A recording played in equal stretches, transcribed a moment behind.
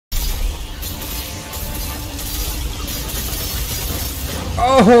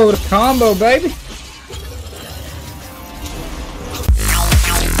Oh, the combo, baby.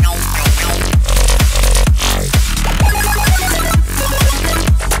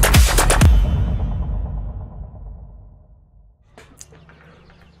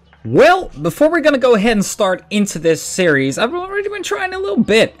 Well, before we're going to go ahead and start into this series, I've already been trying a little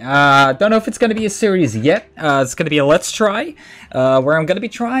bit. Don't know if it's going to be a series yet. It's going to be a Let's Try, where I'm going to be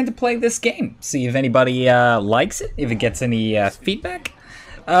trying to play this game. See if anybody likes it, if it gets any feedback.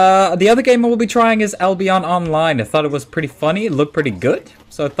 The other game I will be trying is Albion Online. I thought it was pretty funny, it looked pretty good,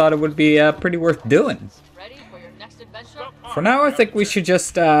 so I thought it would be pretty worth doing. Ready for your next adventure? For now, I think we should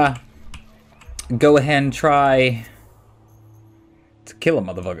just go ahead and try to kill a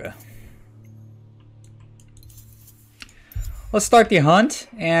motherfucker. Let's start the hunt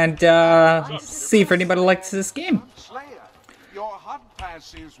and see if anybody likes this game. Slayer, your hunt pass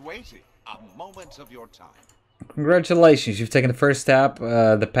seems weighty. A moment of your time. Congratulations, you've taken the first step,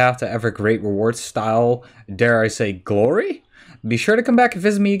 the path to ever great rewards style, dare I say, glory? Be sure to come back and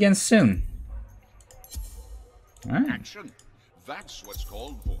visit me again soon. Alright. Action. That's what's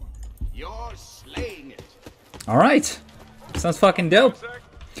called for. You're slaying it. Alright. Sounds fucking dope.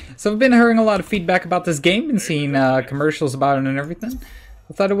 So I've been hearing a lot of feedback about this game and seeing commercials about it and everything.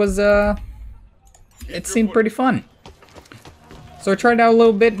 I thought it was, it seemed pretty fun. So I tried out a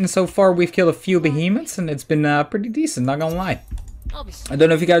little bit, and so far we've killed a few behemoths, and it's been pretty decent, not gonna lie. I don't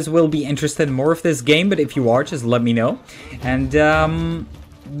know if you guys will be interested in more of this game, but if you are, just let me know. And,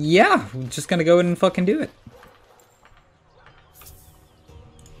 yeah, we're just gonna go ahead and fucking do it.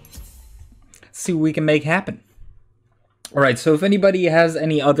 See what we can make happen. Alright, so if anybody has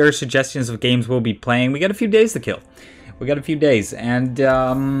any other suggestions of games we'll be playing, we got a few days to kill. We got a few days,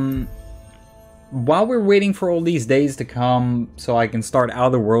 and, while we're waiting for all these days to come so I can start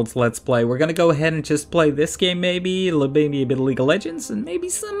Outer Worlds Let's Play, we're gonna go ahead and just play this game maybe a bit of League of Legends, and maybe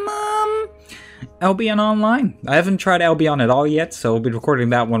some, Albion Online. I haven't tried Albion at all yet, so we'll be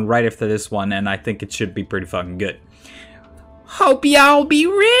recording that one right after this one, and I think it should be pretty fucking good. Hope y'all be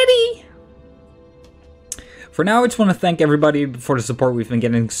ready! For now, I just want to thank everybody for the support we've been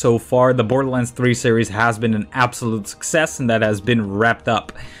getting so far. The Borderlands 3 series has been an absolute success, and that has been wrapped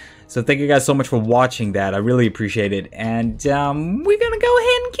up. So thank you guys so much for watching that. I really appreciate it. And we're gonna go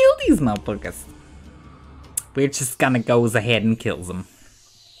ahead and kill these motherfuckers. We're just gonna go ahead and kill them.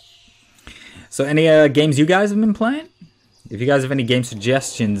 So any games you guys have been playing? If you guys have any game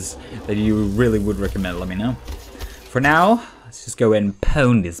suggestions that you really would recommend, let me know. For now, let's just go ahead and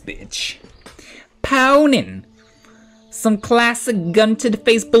pwn this bitch. Pwning! Some classic gun to the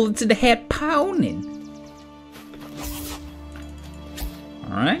face, bullet to the head pwning.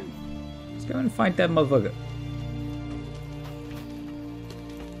 Alright. Let's go and fight that motherfucker.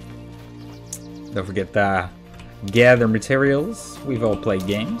 Don't forget to gather materials. We've all played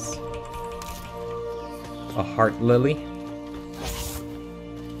games. A heart lily.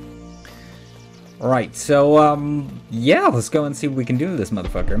 Alright, so, yeah, let's go and see what we can do with this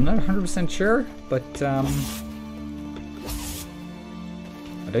motherfucker. I'm not 100% sure, but, I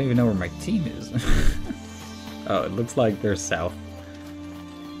don't even know where my team is. Oh, it looks like they're south.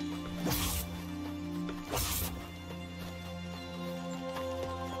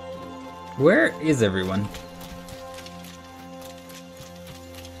 Where is everyone?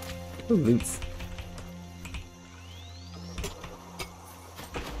 Ooh, loots.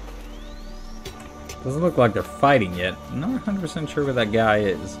 Doesn't look like they're fighting yet. I'm not 100% sure where that guy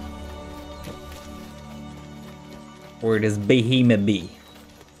is. Or it is Behemoth B.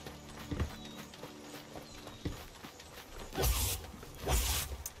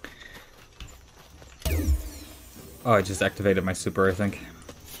 Oh, I just activated my super, I think.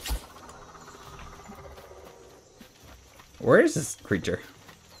 Where is this creature?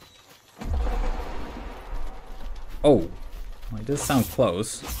 Oh, well, it does sound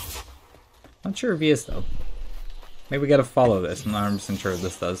close. Not sure if he is, though. Maybe we gotta follow this. I'm not 100% sure what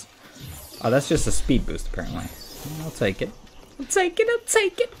this does. Oh, that's just a speed boost, apparently. I'll take it. I'll take it, I'll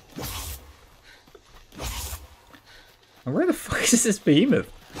take it! Where the fuck is this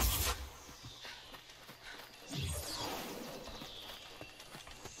behemoth?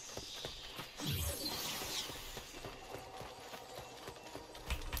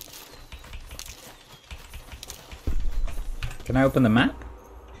 Can I open the map?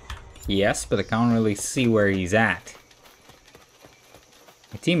 Yes, but I can't really see where he's at.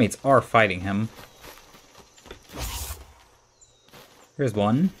 My teammates are fighting him. Here's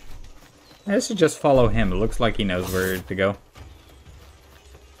one. I should just follow him. It looks like he knows where to go.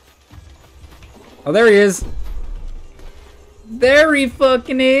 Oh, there he is. There he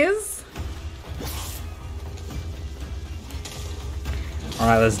fucking is.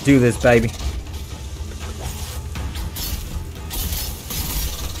 Alright, let's do this, baby.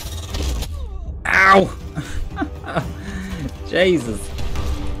 Ow! Jesus.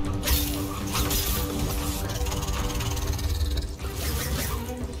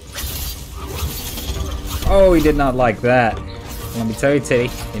 Oh, he did not like that. Let me tell you, Titty,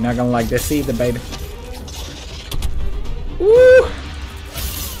 you're not gonna like this either, baby. Woo!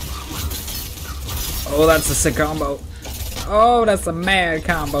 Oh, that's a sick combo. Oh, that's a mad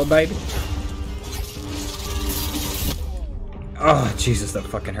combo, baby. Oh, Jesus, that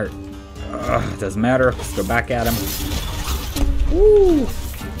fucking hurt. It doesn't matter. Let's go back at him. Woo!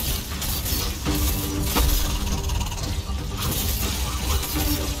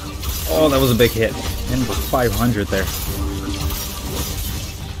 Oh, that was a big hit. And for 500 there.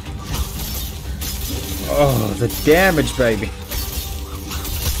 Oh, the damage, baby.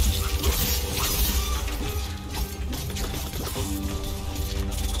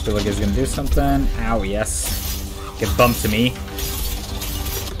 Feel like he's gonna do something. Ow, yes. Get bumped to me.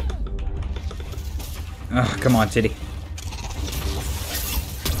 Oh, come on, Titty.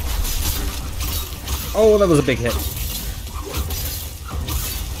 Oh, that was a big hit.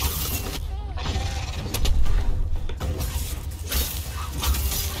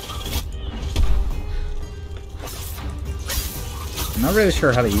 I'm not really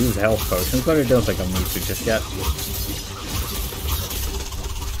sure how to use health potions, but I don't think I'll need to just yet.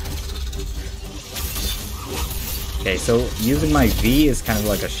 Okay, so using my V is kind of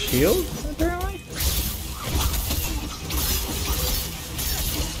like a shield, apparently?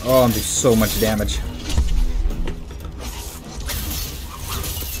 Oh, I'm doing so much damage.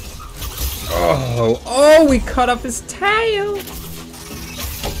 Oh, we cut off his tail!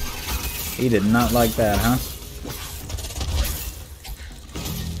 He did not like that, huh?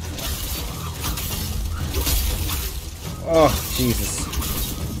 Oh, Jesus.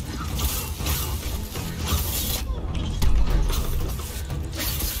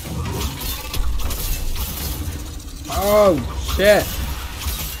 Oh, shit.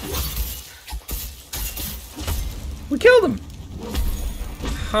 We killed him.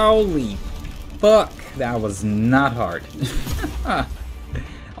 Holy fuck. That was not hard.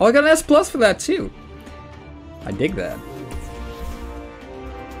 Oh, I got an S+ for that, too. I dig that.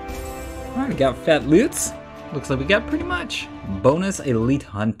 Alright, we got fat loots. Looks like we got pretty much. Bonus Elite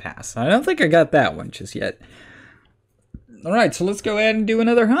Hunt Pass. I don't think I got that one just yet. Alright, so let's go ahead and do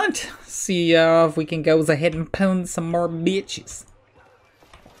another hunt. See if we can go ahead and pound some more bitches.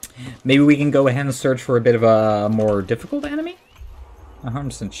 Maybe we can go ahead and search for a bit of a more difficult enemy? I'm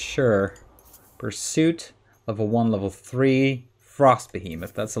 100% sure. Pursuit, level 1, level 3. Frost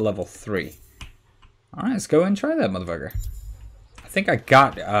Behemoth, that's a level 3. Alright, let's go and try that motherfucker. I think I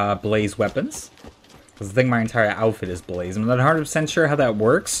got blaze weapons. Because I think my entire outfit is blaze. I'm not 100% sure how that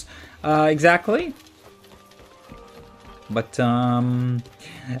works exactly. But,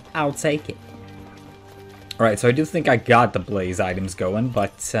 I'll take it. Alright, so I do think I got the blaze items going,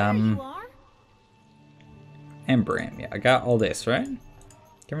 but, Embram, yeah, I got all this, right?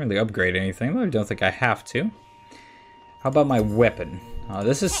 Can't really upgrade anything, though I don't think I have to. How about my weapon?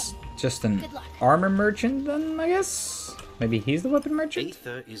 This is just an armor merchant, then, I guess? Maybe he's the weapon merchant?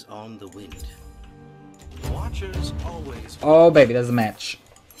 Aether is on the wind. Watchers always. Oh, baby, there's a match.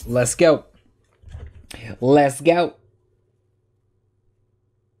 Let's go. Let's go.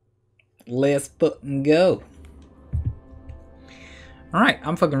 Let's fucking go. Alright,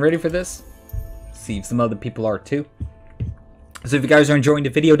 I'm fucking ready for this. See if some other people are too. So if you guys are enjoying the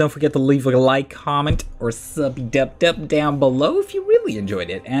video, don't forget to leave a like, comment, or sub down below if you really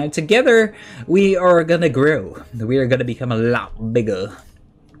enjoyed it. And together, we are gonna grow. We are gonna become a lot bigger.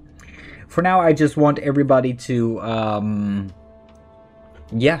 For now, I just want everybody to,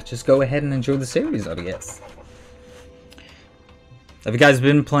 yeah, just go ahead and enjoy the series, I guess. Have you guys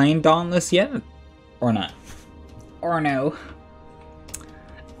been playing Dauntless yet? Or not? Or no?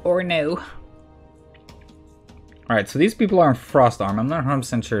 Or no? Alright, so these people are in frost armor. I'm not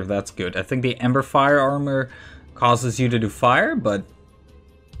 100% sure if that's good. I think the Ember Fire armor causes you to do fire, but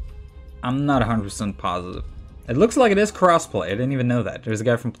I'm not 100% positive. It looks like it is crossplay. I didn't even know that. There's a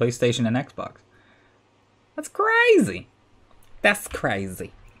guy from PlayStation and Xbox. That's crazy. That's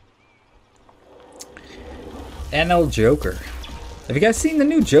crazy. NL Joker. Have you guys seen the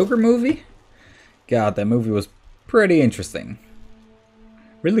new Joker movie? God, that movie was pretty interesting.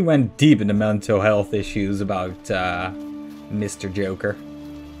 Really went deep into mental health issues about Mr. Joker.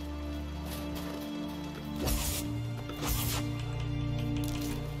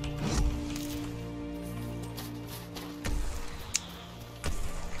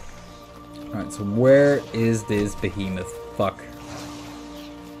 Alright, so where is this behemoth fuck?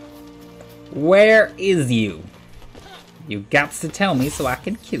 Where is you? You got to tell me so I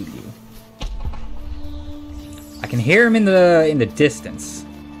can kill you. I can hear him in the distance,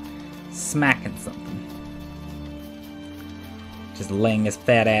 smacking something. Just laying his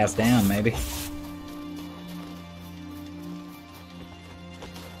fat ass down, maybe.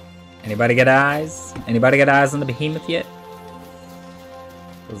 Anybody got eyes? Anybody got eyes on the behemoth yet?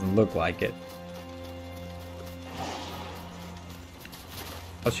 Doesn't look like it.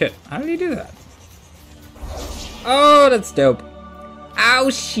 Oh shit, how did he do that? Oh, that's dope. Oh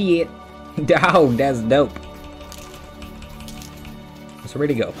shit. Oh, that's dope. So where'd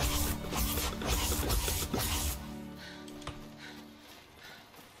he go?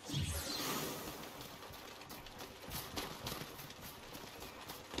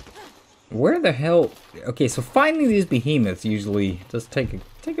 Where the hell? Okay, so finding these behemoths usually does take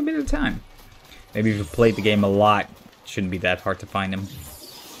a bit of time. Maybe if you've played the game a lot, it shouldn't be that hard to find them.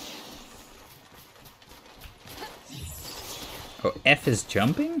 Oh, F is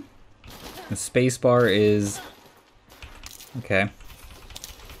jumping? The spacebar is... Okay.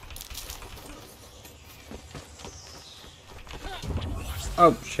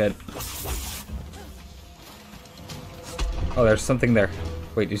 Oh, shit. Oh, there's something there.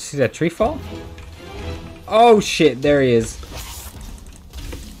 Wait, did you see that tree fall? Oh, shit, there he is.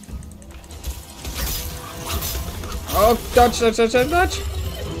 Oh, dodge, dodge, dodge, dodge, dodge.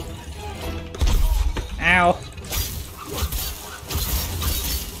 Ow.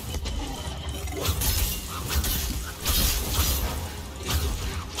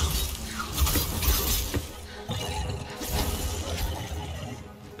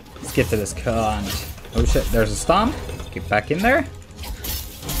 Let's get to this cunt. Oh shit, there's a stomp. Get back in there.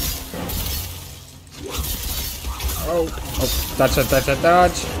 Oh, oh, dodge, dodge, dodge, dodge,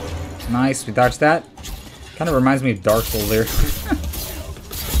 dodge. Nice, we dodged that. Kind of reminds me of Dark Souls here.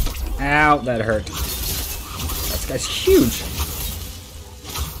 Ow, that hurt. This guy's huge.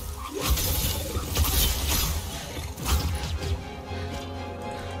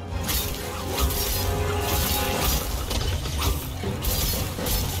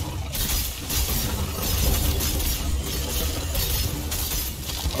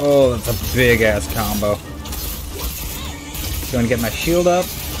 Oh, that's a big ass combo. Going to get my shield up.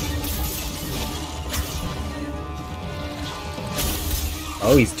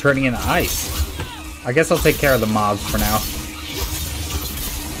 Oh, he's turning into ice. I guess I'll take care of the mobs for now.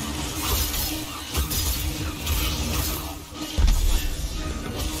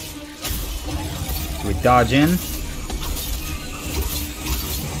 So we dodge in.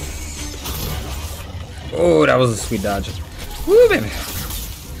 Oh, that was a sweet dodge. Woo, baby.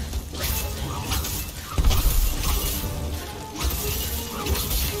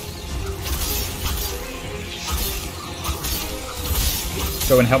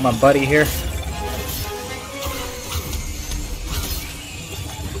 Go and help my buddy here.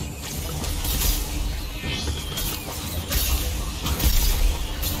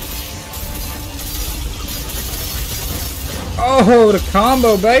 Oh, the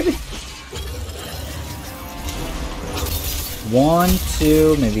combo, baby. 1,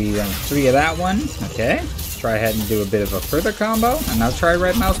 2, maybe 3 of that one. Okay. Let's try ahead and do a bit of a further combo. And now try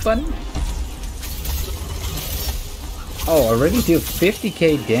right mouse button. Oh, already do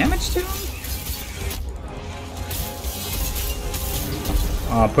 50k damage to him?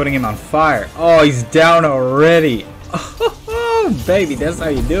 Oh, putting him on fire. Oh, he's down already. Oh, baby, that's how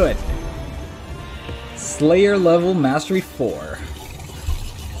you do it. Slayer level mastery 4.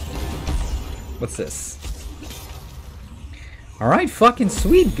 What's this? Alright, fucking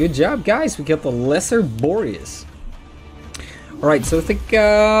sweet. Good job, guys. We got the Lesser Boreas. Alright, so I think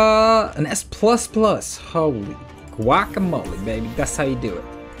an S++. Holy guacamole, baby. That's how you do it.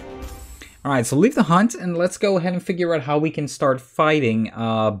 Alright, so leave the hunt and let's go ahead and figure out how we can start fighting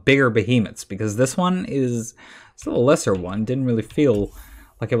bigger behemoths. Because this one is still a lesser one. Didn't really feel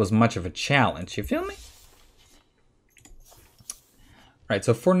like it was much of a challenge. You feel me? Alright,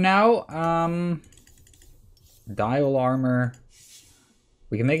 so for now, dial armor.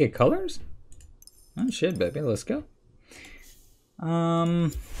 We can make it colors? Oh shit, baby. Let's go.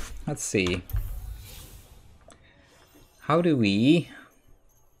 Let's see. How do we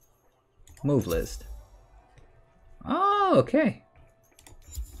move list? Oh, okay.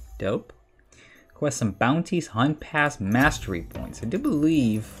 Dope. Quest some bounties, hunt pass, mastery points. I do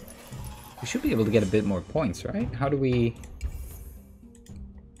believe we should be able to get a bit more points, right? How do we...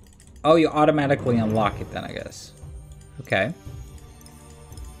 Oh, you automatically unlock it then, I guess. Okay.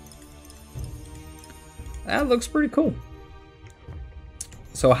 That looks pretty cool.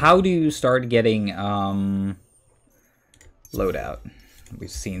 So how do you start getting loadout? We've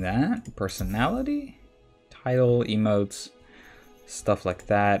seen that. Personality, title, emotes, stuff like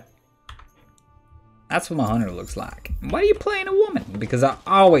that. That's what my hunter looks like. Why are you playing a woman? Because I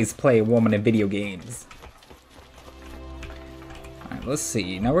always play a woman in video games. Alright, let's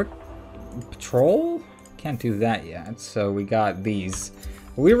see. Now we're... Patrol? Can't do that yet. So we got these.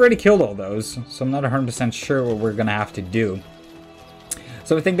 We already killed all those, so I'm not 100% sure what we're gonna have to do.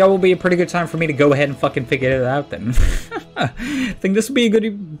 So I think that will be a pretty good time for me to go ahead and fucking figure it out then. I think this will be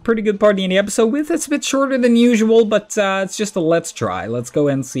a pretty good part of the episode with. It's a bit shorter than usual, but it's just a let's try. Let's go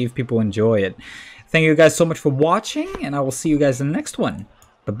ahead and see if people enjoy it. Thank you guys so much for watching, and I will see you guys in the next one.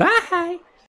 Bye-bye!